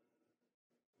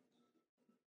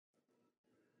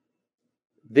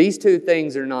 These two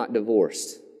things are not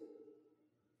divorced.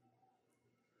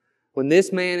 When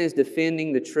this man is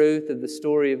defending the truth of the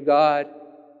story of God,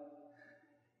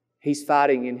 He's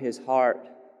fighting in his heart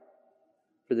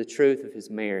for the truth of his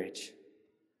marriage.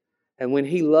 And when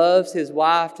he loves his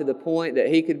wife to the point that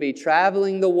he could be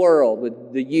traveling the world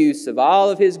with the use of all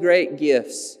of his great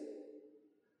gifts,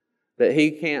 but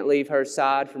he can't leave her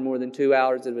side for more than 2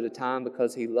 hours at a time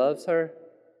because he loves her,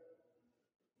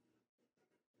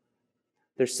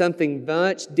 there's something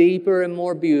much deeper and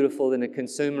more beautiful than a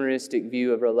consumeristic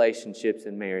view of relationships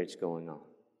and marriage going on.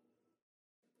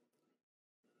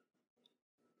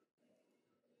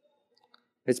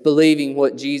 It's believing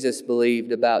what Jesus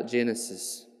believed about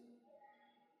Genesis.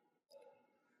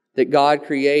 That God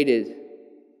created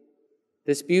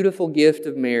this beautiful gift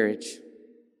of marriage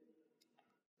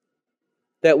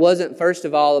that wasn't, first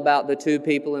of all, about the two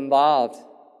people involved,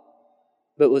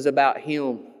 but was about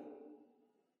Him.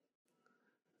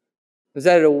 It was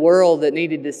that a world that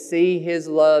needed to see His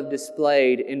love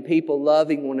displayed in people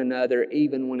loving one another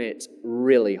even when it's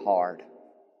really hard.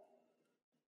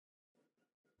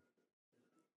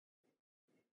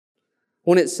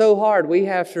 When it's so hard, we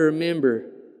have to remember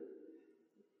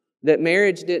that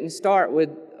marriage didn't start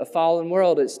with a fallen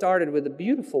world. It started with a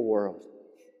beautiful world.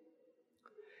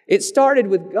 It started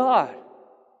with God.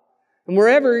 And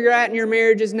wherever you're at in your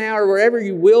marriages now, or wherever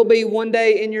you will be one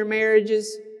day in your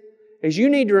marriages, is you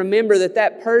need to remember that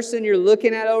that person you're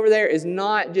looking at over there is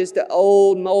not just an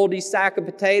old, moldy sack of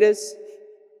potatoes,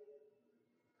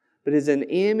 but is an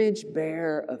image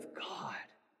bearer of God.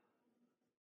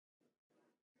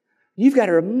 You've got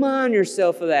to remind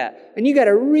yourself of that. And you've got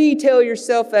to retell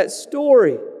yourself that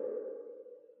story.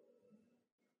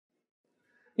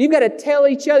 You've got to tell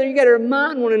each other, you've got to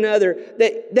remind one another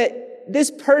that this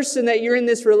person that you're in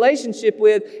this relationship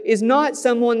with is not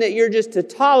someone that you're just to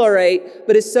tolerate,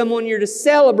 but is someone you're to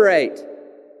celebrate.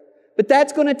 But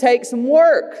that's going to take some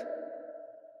work.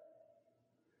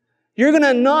 You're going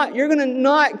to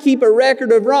not keep a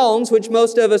record of wrongs, which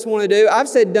most of us want to do. I've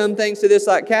said dumb things to this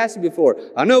like Cassie before.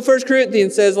 I know 1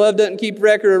 Corinthians says love doesn't keep a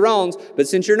record of wrongs, but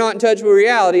since you're not in touch with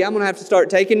reality, I'm going to have to start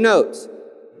taking notes.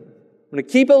 I'm going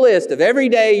to keep a list of every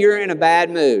day you're in a bad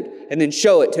mood and then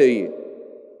show it to you.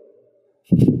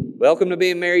 Welcome to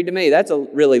being married to me. That's a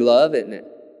really love, isn't it?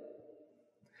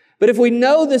 But if we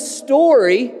know the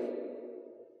story,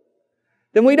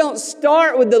 then we don't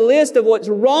start with the list of what's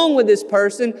wrong with this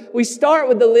person. We start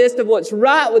with the list of what's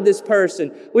right with this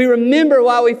person. We remember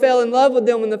why we fell in love with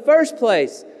them in the first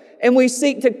place. And we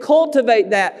seek to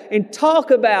cultivate that and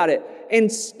talk about it and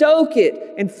stoke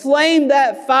it and flame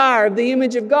that fire of the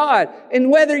image of God. And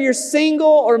whether you're single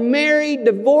or married,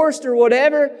 divorced or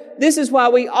whatever, this is why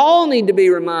we all need to be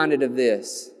reminded of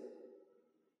this.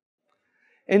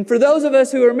 And for those of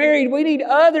us who are married, we need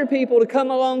other people to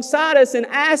come alongside us and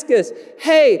ask us,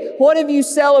 hey, what have you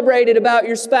celebrated about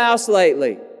your spouse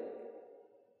lately?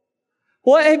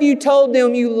 What have you told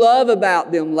them you love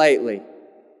about them lately?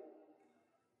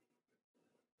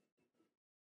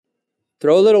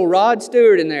 Throw a little Rod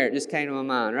Stewart in there. It just came to my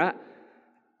mind, right?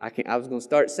 I was going to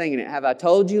start singing it. Have I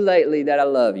told you lately that I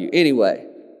love you? Anyway,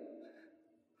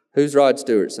 who's Rod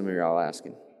Stewart? Some of y'all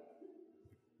asking.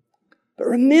 But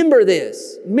remember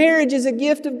this. Marriage is a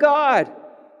gift of God.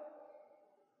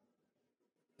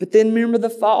 But then remember the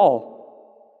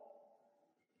fall.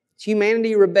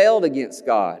 Humanity rebelled against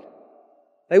God.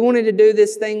 They wanted to do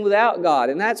this thing without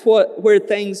God. And that's where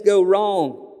things go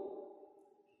wrong.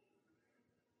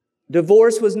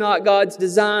 Divorce was not God's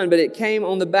design, but it came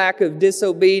on the back of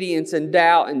disobedience and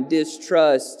doubt and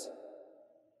distrust.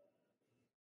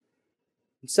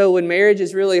 And so when marriage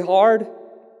is really hard,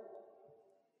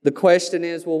 the question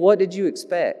is, well, what did you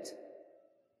expect?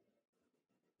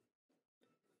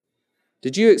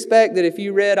 Did you expect that if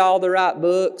you read all the right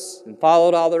books and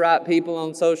followed all the right people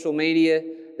on social media,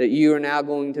 that you are now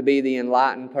going to be the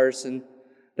enlightened person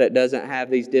that doesn't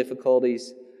have these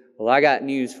difficulties? Well, I got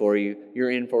news for you.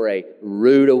 You're in for a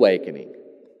rude awakening.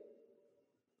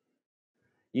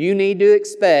 You need to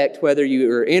expect, whether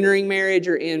you are entering marriage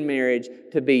or in marriage,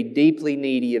 to be deeply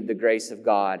needy of the grace of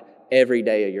God every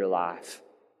day of your life.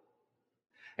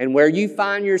 And where you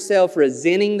find yourself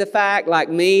resenting the fact, like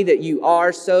me, that you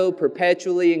are so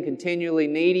perpetually and continually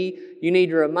needy, you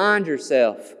need to remind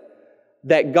yourself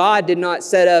that God did not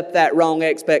set up that wrong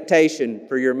expectation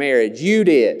for your marriage. You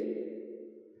did.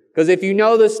 Because if you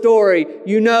know the story,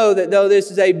 you know that though this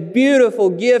is a beautiful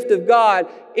gift of God,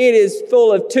 it is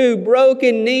full of two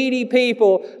broken, needy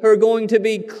people who are going to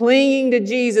be clinging to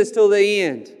Jesus till the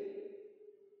end.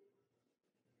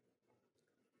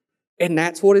 And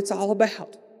that's what it's all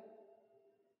about.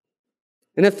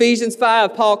 In Ephesians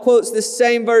 5, Paul quotes this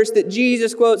same verse that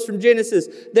Jesus quotes from Genesis.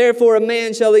 Therefore a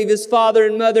man shall leave his father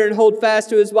and mother and hold fast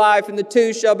to his wife, and the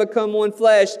two shall become one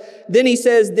flesh. Then he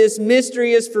says, this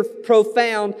mystery is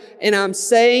profound, and I'm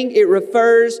saying it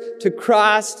refers to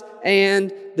Christ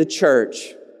and the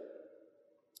church.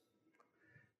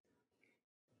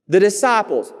 The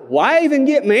disciples, why even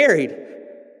get married?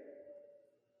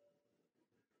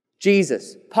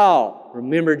 Jesus, Paul,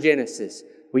 remember Genesis.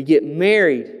 We get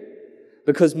married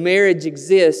because marriage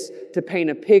exists to paint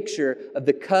a picture of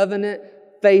the covenant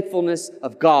faithfulness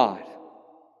of God.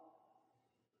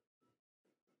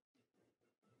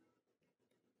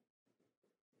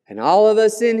 And all of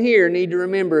us in here need to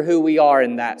remember who we are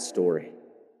in that story.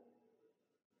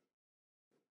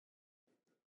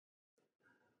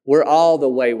 We're all the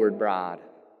wayward bride.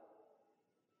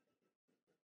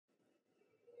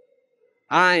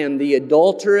 I am the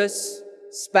adulterous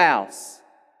spouse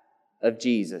of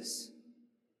Jesus.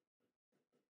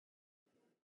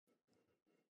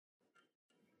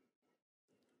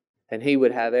 And He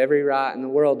would have every right in the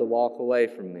world to walk away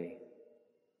from me.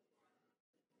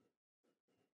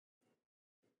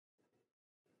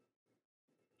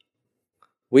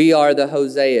 We are the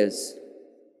Hoseas,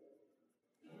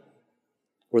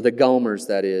 or the Gomers,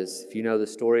 that is, if you know the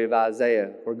story of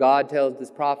Isaiah, where God tells this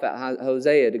prophet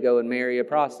Hosea to go and marry a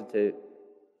prostitute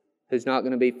who's not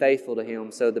going to be faithful to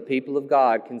him, so the people of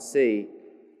God can see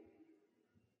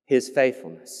His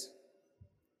faithfulness.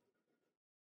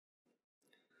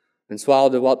 And so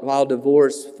while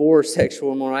divorce for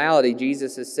sexual immorality,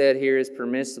 Jesus has said here is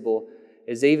permissible,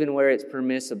 is even where it's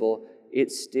permissible, it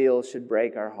still should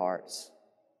break our hearts.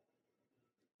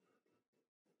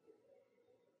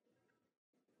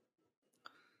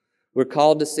 We're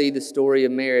called to see the story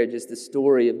of marriage as the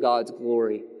story of God's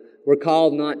glory. We're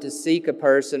called not to seek a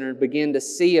person or begin to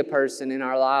see a person in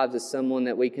our lives as someone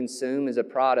that we consume as a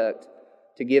product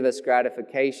to give us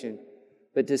gratification,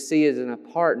 but to see as a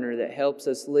partner that helps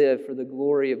us live for the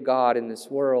glory of God in this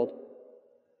world.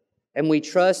 And we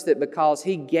trust that because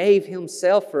He gave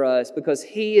Himself for us, because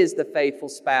He is the faithful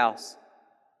spouse,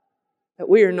 that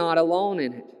we are not alone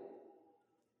in it.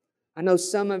 I know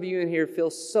some of you in here feel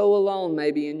so alone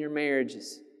maybe in your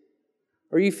marriages.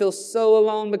 Or you feel so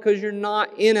alone because you're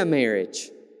not in a marriage.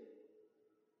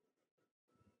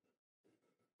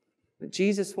 But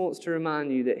Jesus wants to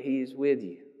remind you that He is with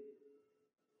you.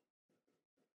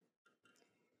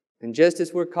 And just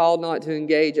as we're called not to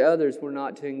engage others, we're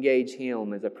not to engage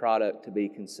Him as a product to be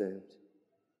consumed,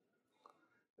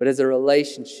 but as a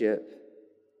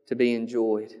relationship to be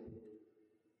enjoyed.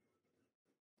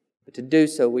 But to do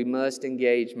so, we must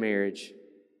engage marriage.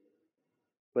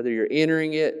 Whether you're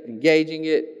entering it, engaging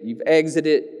it, you've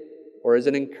exited, or as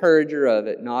an encourager of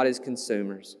it, not as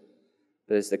consumers,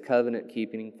 but as the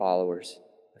covenant-keeping followers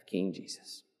of King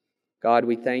Jesus. God,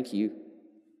 we thank You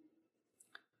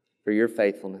for Your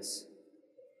faithfulness.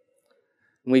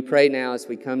 And we pray now as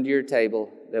we come to Your table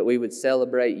that we would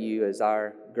celebrate You as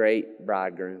our great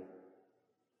bridegroom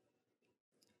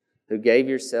who gave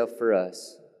Yourself for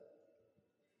us.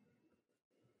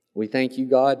 We thank You,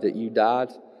 God, that You died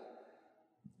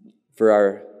for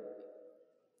our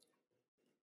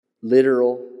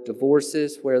literal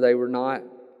divorces where they were not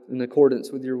in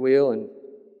accordance with Your will,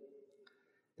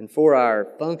 and for our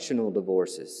functional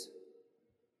divorces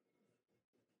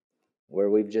where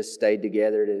we've just stayed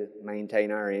together to maintain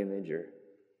our image or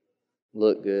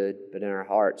look good, but in our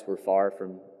hearts we're far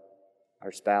from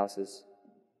our spouses.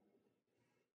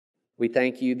 We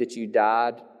thank You that You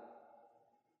died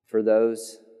for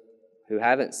those who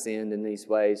haven't sinned in these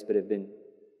ways but have been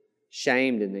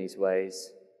shamed in these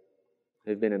ways,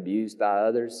 who've been abused by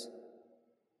others,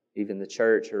 even the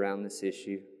church around this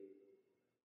issue.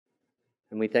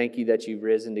 And we thank You that You've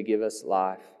risen to give us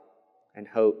life and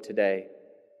hope today.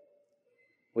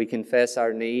 We confess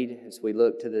our need as we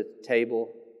look to the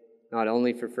table, not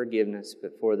only for forgiveness,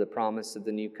 but for the promise of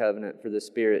the new covenant, for the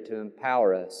Spirit to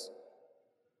empower us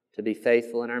to be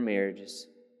faithful in our marriages,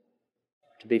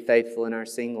 to be faithful in our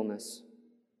singleness,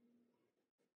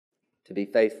 to be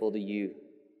faithful to You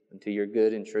and to Your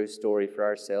good and true story for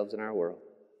ourselves and our world.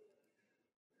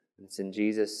 It's in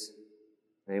Jesus'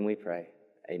 name we pray.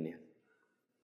 Amen.